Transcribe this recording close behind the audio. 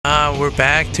We're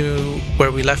back to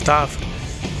where we left off.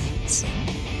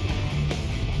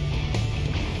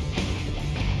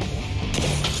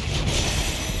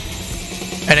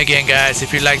 And again, guys,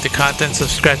 if you like the content,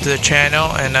 subscribe to the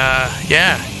channel, and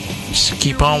yeah, just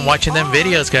keep on watching them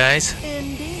videos, guys.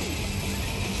 Indeed.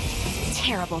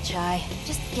 Terrible, Chai.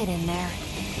 Just get in there.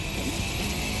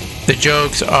 The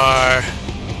jokes are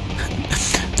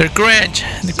they're cringe.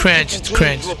 It's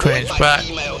cringe, but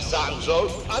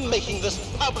I'm making this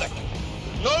public.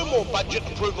 No more budget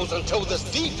approvals until this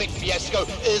defect fiasco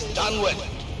is done with.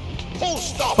 Full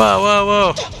stop.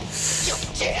 Whoa. You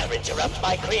dare interrupt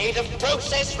my creative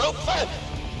process, Roper?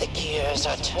 The gears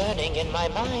are turning in my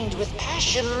mind with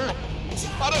passion.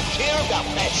 I don't care about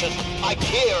passion. I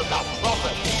care about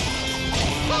profit.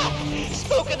 Ha!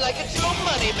 Spoken like a true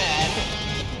money man.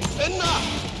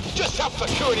 Enough! Just have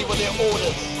security with their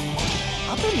orders.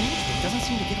 Upper management doesn't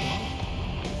seem to get along.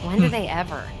 When do they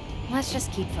ever? Let's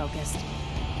just keep focused.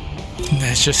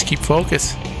 let's just keep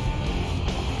focused.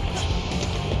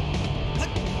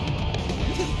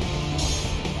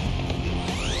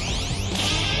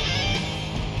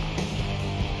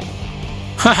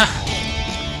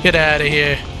 Get out of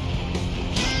here.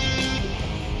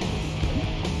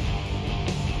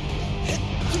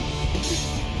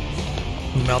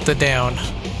 Melt it down.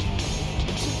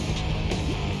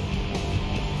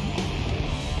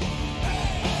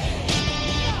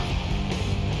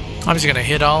 I'm just gonna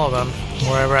hit all of them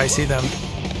wherever I see them.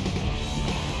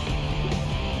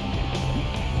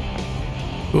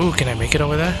 Ooh, can I make it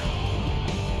over there?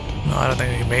 No, I don't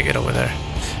think I can make it over there.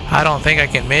 I don't think I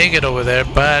can make it over there,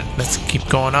 but let's keep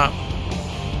going up.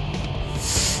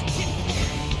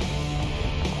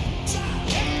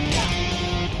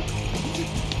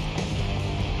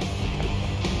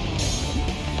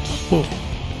 Ooh.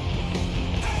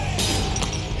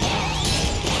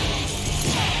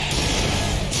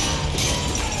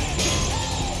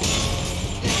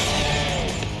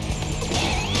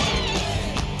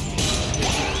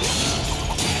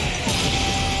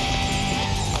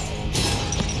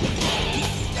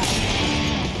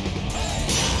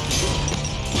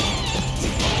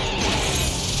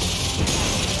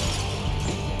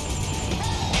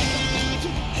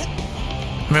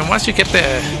 I mean, once you get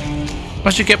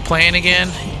playing again,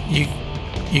 you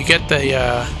get the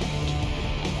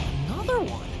Another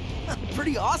one.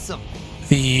 Pretty awesome.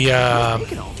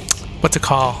 what's it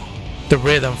called? The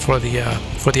rhythm for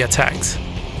the attacks.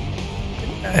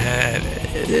 And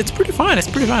it's pretty fun. It's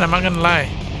pretty fun. I'm not gonna lie.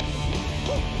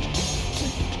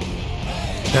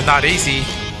 They're not easy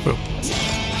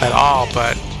at all,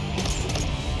 but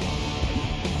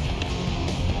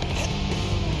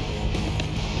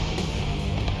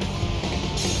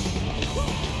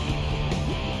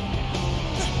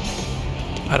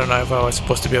I don't know if I was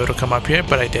supposed to be able to come up here,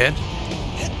 but I did.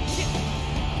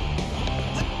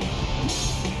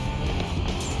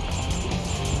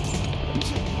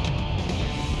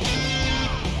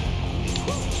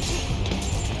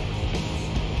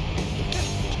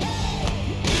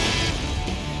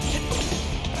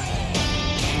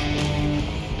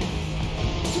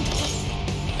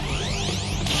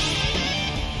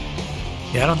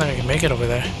 Yeah, I don't think I can make it over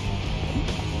there.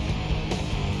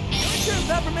 Sure,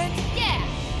 Peppermint. Yeah.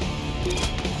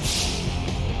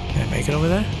 Can I make it over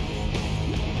there?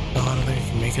 No, I don't think I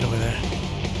can make it over there.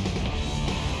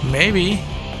 Maybe.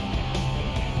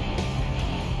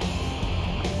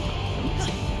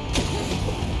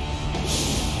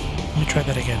 Let me try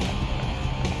that again.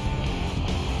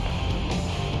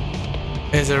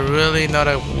 Is there really not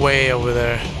a way over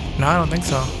there? No, I don't think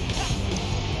so.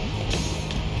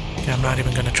 Okay, I'm not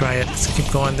even gonna try it. Let's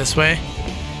keep going this way.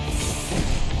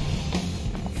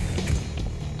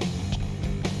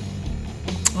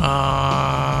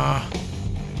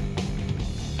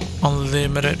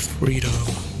 Unlimited freedom.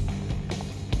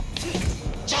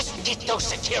 Just get those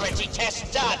security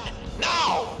tests done.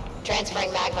 Now!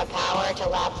 Transferring magma power to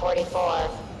Lab 44.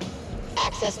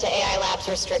 Access to AI labs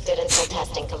restricted until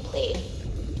testing complete.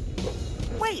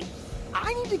 Wait,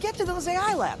 I need to get to those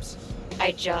AI labs.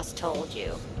 I just told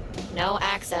you. No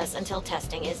access until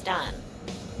testing is done.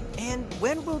 And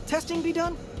when will testing be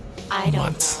done? I don't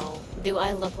Months. know. Do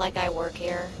I look like I work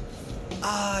here?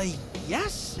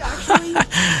 Yes, actually.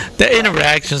 The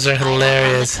interactions are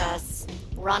hilarious. I run the tests,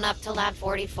 run up to Lab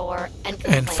 44 and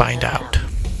And complain find to out.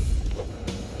 them.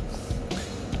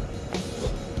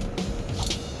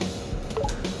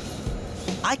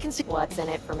 I can see. What's in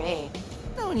it for me?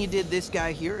 Knowing you did this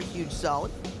guy here a huge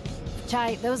solid.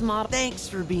 Chai, those models. Thanks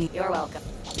for being. You're welcome.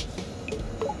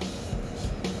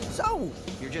 So,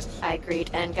 you're just. I greet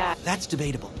and got. That's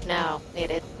debatable. No,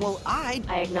 it is. Well, I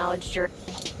acknowledged your.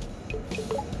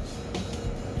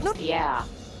 No. Yeah.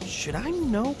 Should I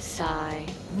know? Sigh.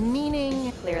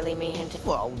 Meaning. Clearly me hinting.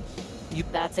 Well,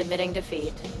 That's admitting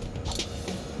defeat.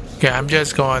 Okay, I'm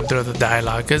just going through the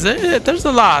dialogue because there's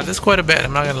a lot. There's quite a bit.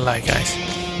 I'm not gonna lie, guys.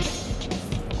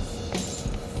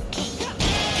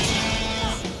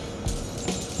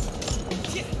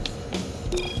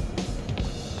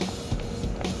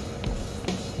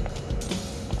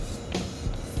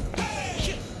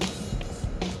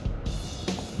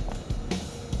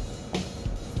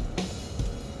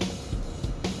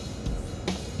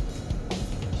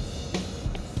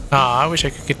 Oh, I wish I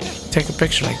could take a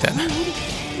picture like that.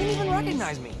 you didn't even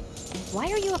recognize me. Why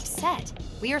are you upset?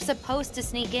 We are supposed to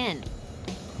sneak in.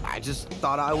 I just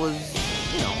thought I was,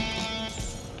 you know,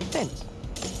 famous.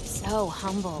 So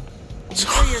humble. I'm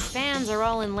sure your fans are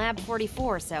all in Lab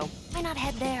 44, so why not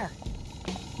head there?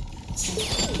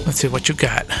 Let's see what you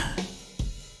got.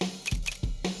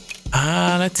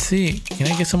 Let's see. Can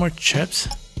I get some more chips?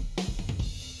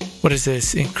 What is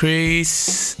this?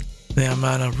 Increase the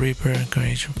amount of Reaper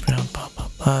encouragement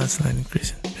from slight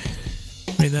increase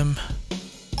in rhythm.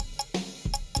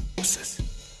 What's this?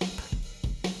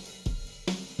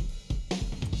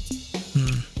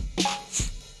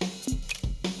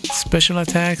 Special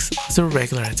attacks? These are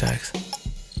regular attacks.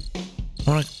 I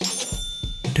want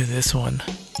to do this one.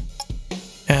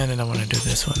 And then I want to do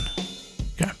this one.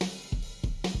 Okay.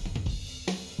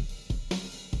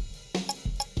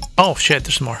 Oh shit,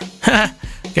 there's more.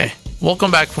 Okay, we'll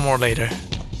come back for more later.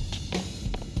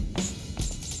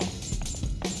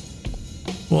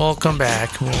 We'll come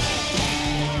back.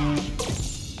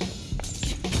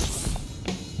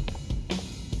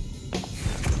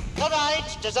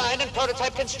 Alright, design and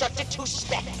prototype constructed to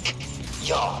spec.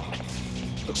 Yawn.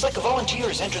 Looks like a volunteer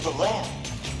has entered the lab.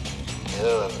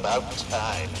 Oh, about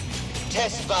time.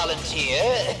 Test volunteer,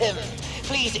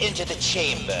 please enter the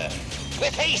chamber.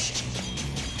 With haste!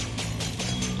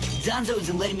 Zanzo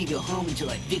isn't letting me go home until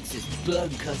I fix this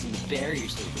bug causing the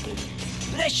barriers to overload.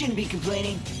 But I shouldn't be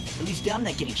complaining. At least I'm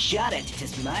not getting shot at to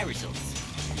test my results.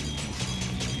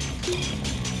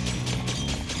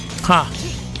 Huh.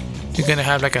 You're gonna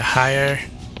have like a higher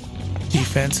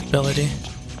defense ability.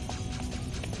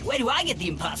 Why do I get the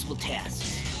impossible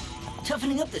tasks?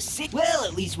 Toughening up the sick. Well,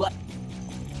 at least what?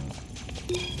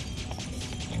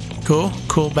 Cool,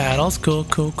 cool battles. Cool.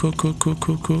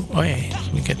 Oh yeah,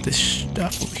 let me get this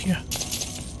stuff over here.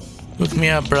 Hook me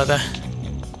up, brother.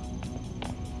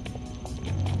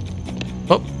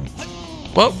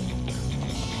 Whoa.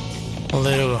 A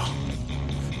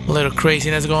little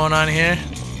craziness going on here.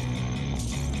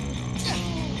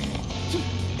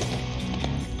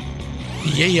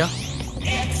 Yeah.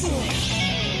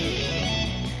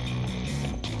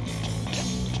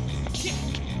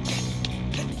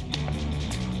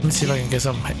 Let me see if I can get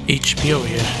some HP over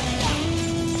here.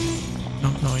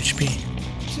 No HP.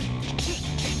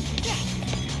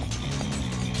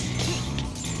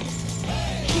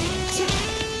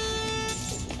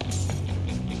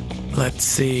 Let's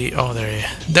see. Oh,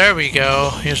 there we go.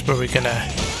 Here's where we're gonna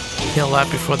heal up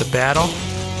before the battle.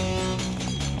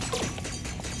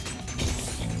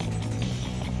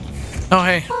 Oh,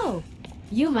 hey. Oh,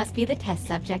 you must be the test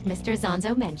subject Mr.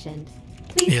 Zanzo mentioned.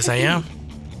 Please Yes, I am.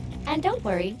 And don't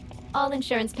worry, all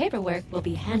insurance paperwork will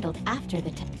be handled after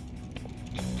the test.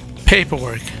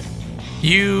 Paperwork.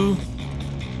 You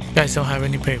guys don't have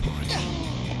any paperwork.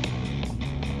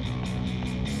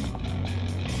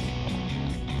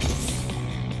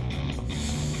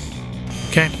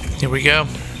 Okay, here we go.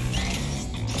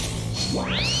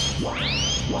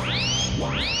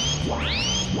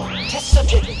 Test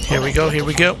subject. Here we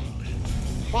go.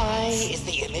 Why is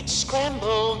the image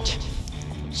scrambled?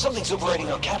 Something's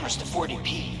overriding our cameras to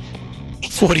 40p.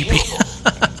 It's 40p.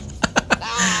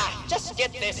 Just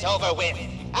get this over with.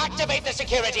 Activate the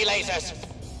security lasers.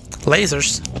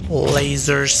 Lasers.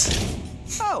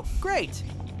 Oh, great.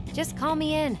 Just call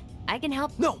me in. I can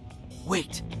help. No,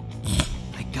 wait.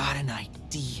 I got an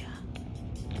idea.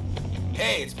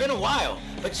 Hey, it's been a while,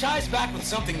 but Chai's back with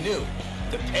something new.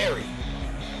 The parry.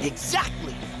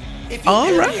 Exactly. If you All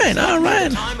parry right. exactly at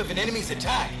the time of an enemy's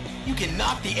attack, you can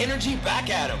knock the energy back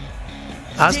at him.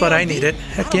 That's what I DLB, needed. I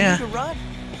Heck don't yeah. need to run.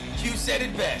 You said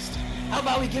it best. How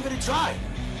about we give it a try?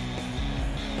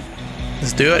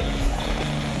 Let's do it.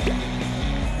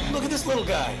 Look at this little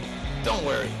guy. Don't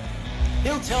worry.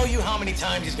 He'll tell you how many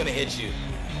times he's gonna hit you.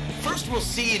 First we'll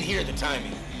see and hear the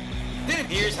timing. Then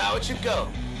here's how it should go.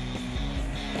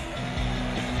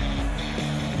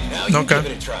 Now you Okay.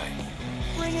 give it a try.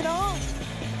 Bring it on.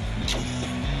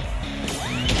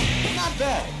 Not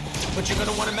bad, but you're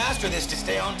gonna want to master this to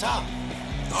stay on top.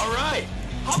 All right.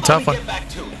 How It's a about tough we one. get back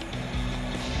to it?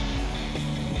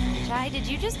 Chai, did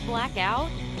you just black out?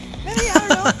 Maybe, I don't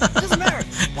know. Doesn't matter.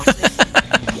 Watch this.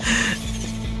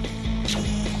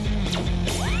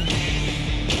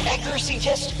 Accuracy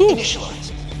test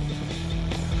initialized.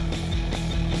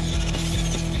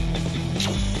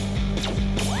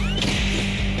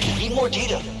 Need more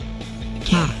data.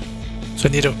 So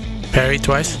I need to parry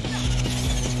twice.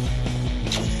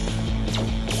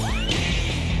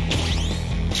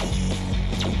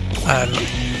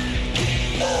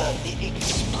 It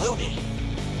exploded.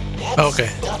 That's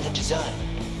Okay. not the design.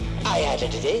 I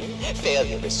added it in.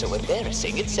 Failure is so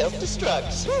embarrassing it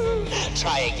self-destructs.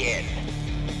 Try again.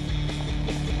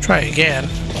 Try again.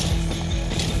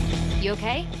 You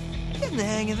okay? Getting the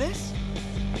hang of this.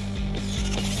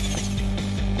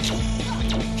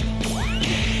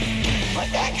 My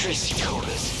accuracy code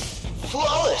is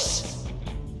flawless.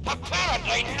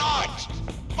 Apparently not.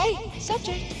 Hey,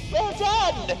 subject, well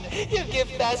done. Your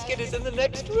gift basket is in the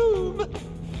next room.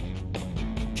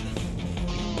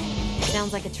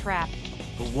 Sounds like a trap.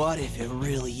 But what if it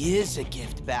really is a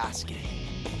gift basket?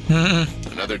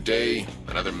 Another day,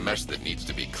 another mess that needs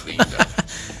to be cleaned up.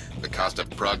 The cost of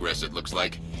progress, it looks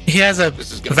like. He has a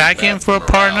This is gonna be vacuum bad for a for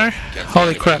morale. partner? Can't Holy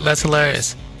believe crap, anybody that's left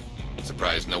hilarious. this.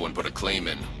 Surprised no one put a claim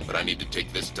in, but I need to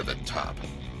take this to the top.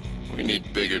 We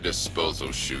need bigger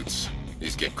disposal chutes.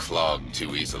 These get clogged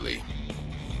too easily.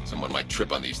 Someone might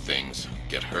trip on these things,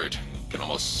 get hurt, can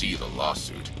almost see the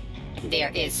lawsuit.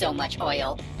 There is so much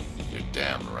oil. You're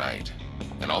damn right.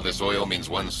 And all this oil means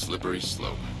one slippery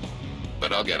slope.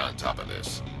 But I'll get on top of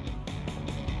this.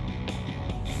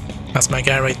 That's my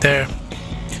guy right there.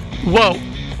 Whoa!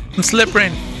 I'm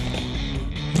slippering!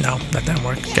 No, that didn't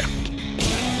work. Okay.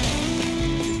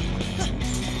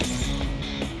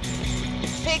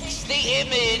 Fix the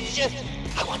image.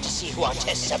 I want to see who our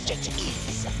test subject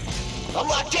is. I'm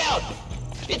locked down.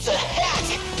 It's a hack.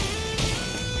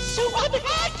 So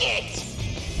unhack it.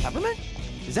 Peppermint?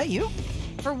 Is that you?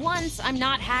 For once, I'm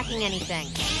not hacking anything.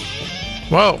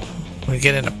 Whoa! We're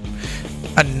getting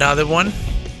another one.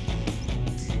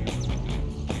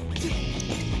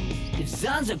 If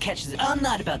Zanzo catches it, I'm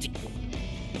not about to...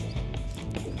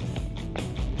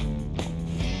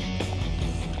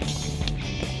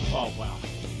 Oh, wow.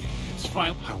 It's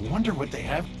fine. I wonder what they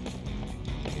have.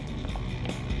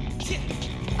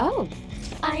 Oh,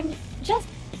 I'm just...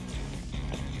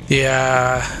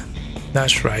 Yeah,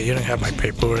 that's right. You don't have my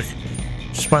paperwork.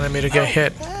 Just wanted me to get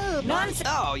hit. Nonsense!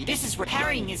 Oh, this is where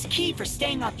parrying is key for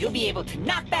staying up. You'll be able to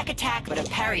knock back attack, but a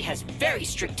parry has very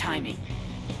strict timing.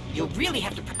 You'll really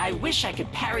have to... I wish I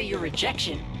could parry your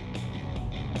rejection.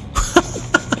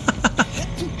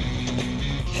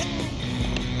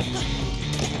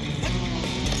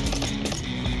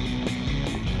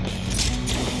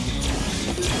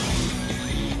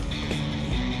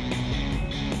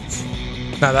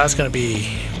 Now that's gonna be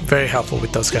very helpful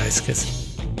with those guys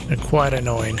because they're quite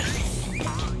annoying.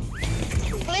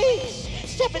 Please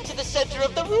step into the center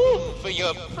of the room for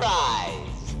your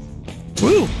prize.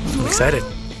 Woo! I'm excited.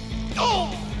 Oh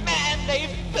man, they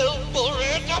fell for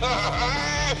it.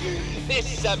 This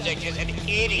subject is an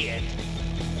idiot.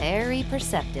 Very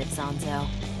perceptive, Zanzo.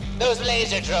 Those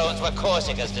laser drones were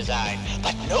Corsica's design,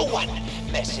 but no one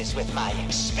messes with my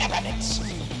experiments.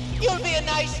 You'll be a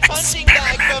nice punching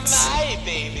bag for my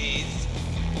babies.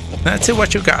 That's it.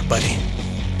 What you got, buddy?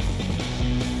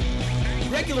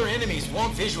 Regular enemies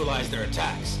won't visualize their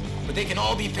attacks, but they can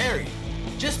all be parried.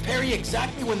 Just parry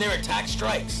exactly when their attack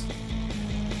strikes.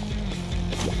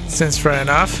 Seems fair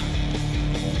enough.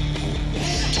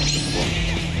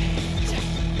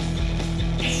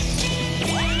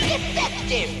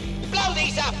 Effective! Blow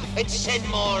these up and send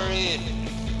more in.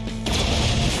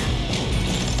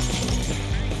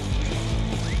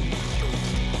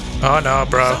 Oh no,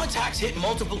 bro. Some attacks hit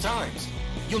multiple times.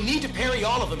 You'll need to parry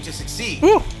all of them to succeed.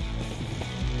 Woo!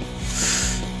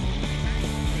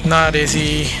 Not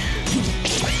easy.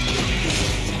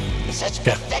 Such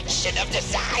perfection of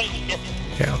design.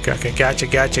 Okay. Gotcha.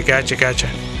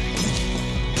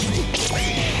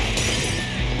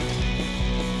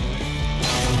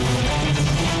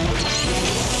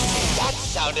 That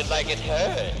sounded like it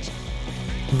hurt.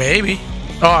 Maybe.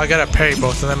 Oh, I gotta parry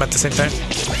both of them at the same time.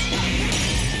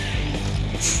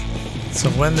 So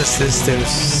when does this do?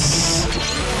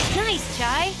 Nice,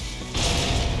 Chai.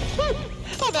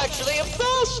 I'm actually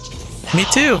impressed. Me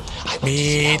too. I want to see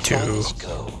Me how too. this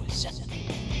goes.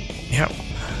 Yep.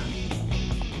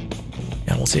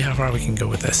 Yeah, we'll see how far we can go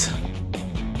with this.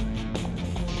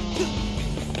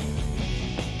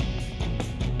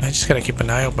 I just gotta keep an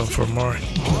eye open for more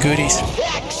goodies.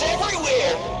 Hacks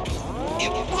everywhere.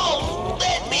 It won't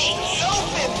let me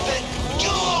open the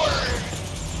door.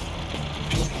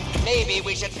 Maybe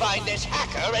we should find this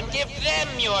hacker and give them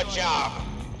your job.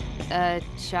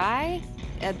 Chai?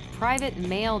 A private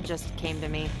mail just came to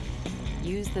me.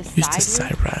 Use the Use the side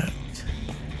side route.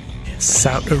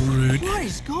 South route. What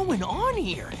is going on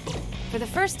here? For the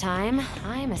first time,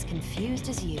 I'm as confused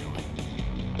as you.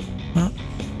 Huh?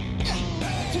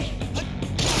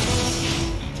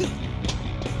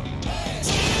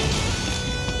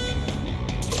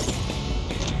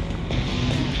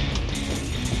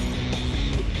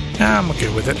 I'm okay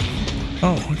with it.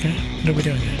 Oh, okay. What are we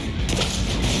doing here?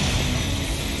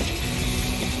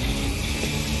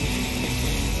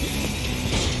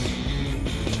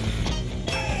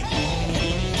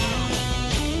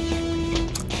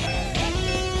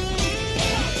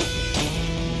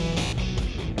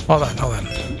 Hold on, hold on.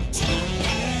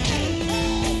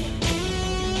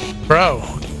 Bro!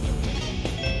 1,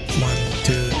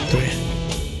 2, 3.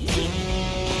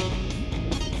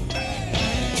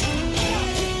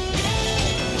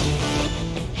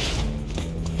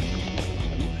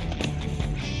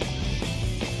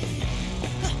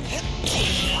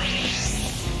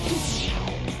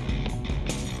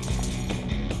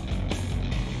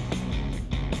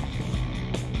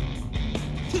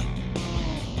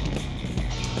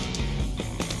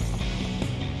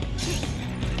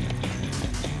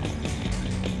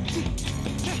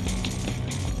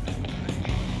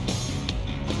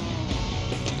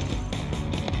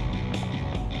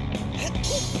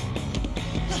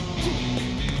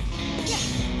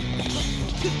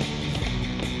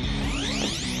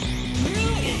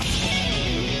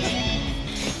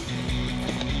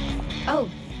 Oh,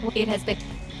 it has been.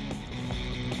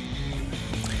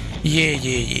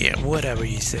 Yeah. Whatever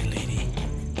you say, lady.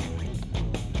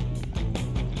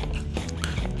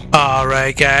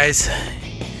 Alright, guys.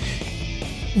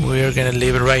 We're gonna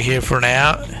leave it right here for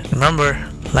now. Remember,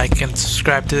 like and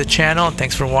subscribe to the channel.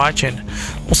 Thanks for watching.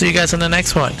 We'll see you guys on the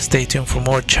next one. Stay tuned for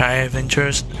more Chai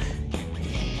adventures.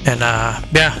 And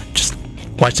yeah, just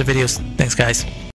watch the videos. Thanks, guys.